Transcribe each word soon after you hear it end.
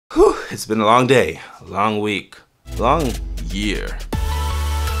Whew, it's been a long day, a long week, long year.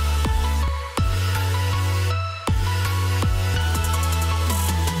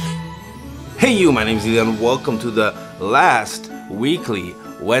 Hey you, my name is Leon. Welcome to the last weekly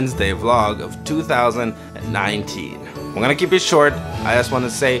Wednesday vlog of 2019. I'm gonna keep it short. I just want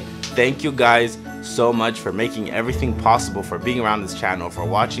to say thank you guys so much for making everything possible, for being around this channel, for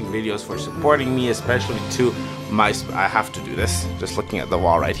watching videos, for supporting me, especially to my I have to do this, just looking at the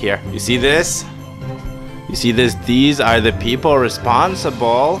wall right here. You see this? You see this? These are the people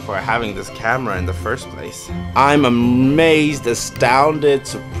responsible for having this camera in the first place. I'm amazed, astounded,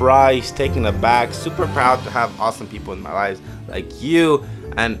 surprised, taken aback, super proud to have awesome people in my lives like you,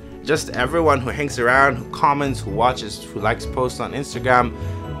 and just everyone who hangs around, who comments, who watches, who likes posts on Instagram.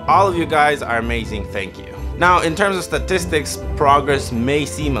 All of you guys are amazing. Thank you. Now, in terms of statistics, progress may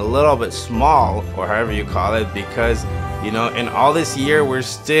seem a little bit small, or however you call it, because, you know, in all this year, we're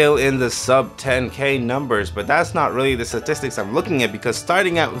still in the sub 10K numbers, but that's not really the statistics I'm looking at, because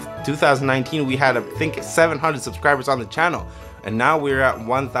starting out with 2019, we had, I think, 700 subscribers on the channel, and now we're at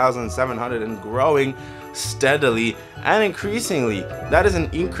 1,700 and growing steadily and increasingly. That is an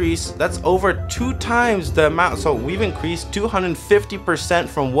increase that's over 2 times the amount. So we've increased 250%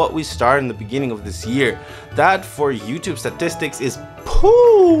 from what we started in the beginning of this year. That for YouTube statistics is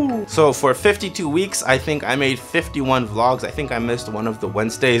poo. So for 52 weeks, I think I made 51 vlogs. I think I missed one of the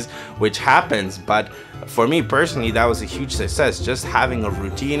Wednesdays, which happens, but for me personally, that was a huge success. Just having a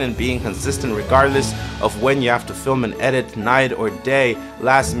routine and being consistent regardless of when you have to film and edit, night or day,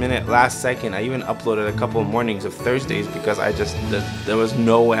 last minute, last second. I even uploaded a couple of mornings of Thursdays because there was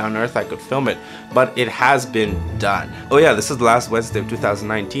no way on earth I could film it, but it has been done. Oh yeah, this is the last Wednesday of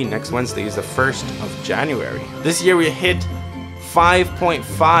 2019. Next Wednesday is the 1st of January. This year we hit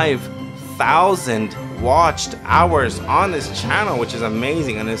 5.5 thousand watched hours on this channel, which is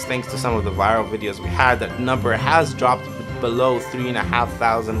amazing, and it's thanks to some of the viral videos we had. That number has dropped below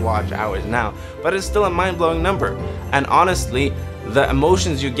 3,500 watch hours now, but it's still a mind-blowing number. And honestly, the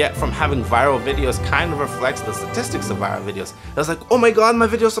emotions you get from having viral videos kind of reflects the statistics of viral videos. It's like, oh my god, my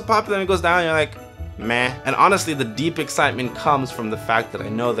video's so popular, and it goes down, and you're like, meh. And honestly, the deep excitement comes from the fact that I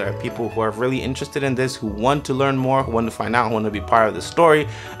know there are people who are really interested in this, who want to learn more, who want to find out, who want to be part of the story,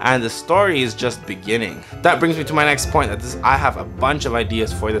 and the story is just beginning. That brings me to my next point, that I have a bunch of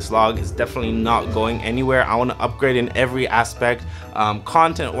ideas for this vlog. It's definitely not going anywhere. I want to upgrade in every aspect,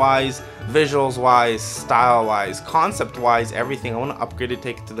 content wise, visuals wise, style wise, concept wise, everything. I want to upgrade it,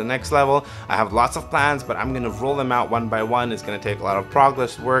 take it to the next level. I have lots of plans, but I'm going to roll them out one by one. It's going to take a lot of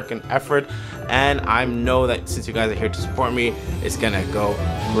progress, work, and effort, and I know that since you guys are here to support me, it's going to go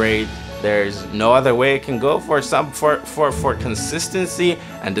great. There's no other way it can go for consistency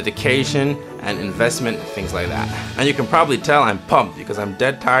and dedication and investment, things like that. And you can probably tell I'm pumped because I'm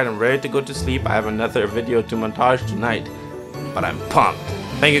dead tired. I'm ready to go to sleep. I have another video to montage tonight, but I'm pumped.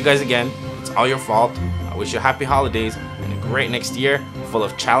 Thank you guys again. It's all your fault. I wish you happy holidays and a great next year full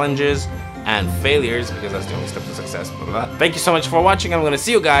of challenges and failures, because that's the only step to success. Blah, blah, blah. Thank you so much for watching. I'm going to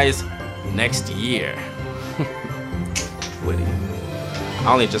see you guys next year. Witty. I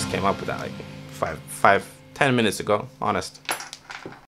only just came up with that like 10 minutes ago, honest.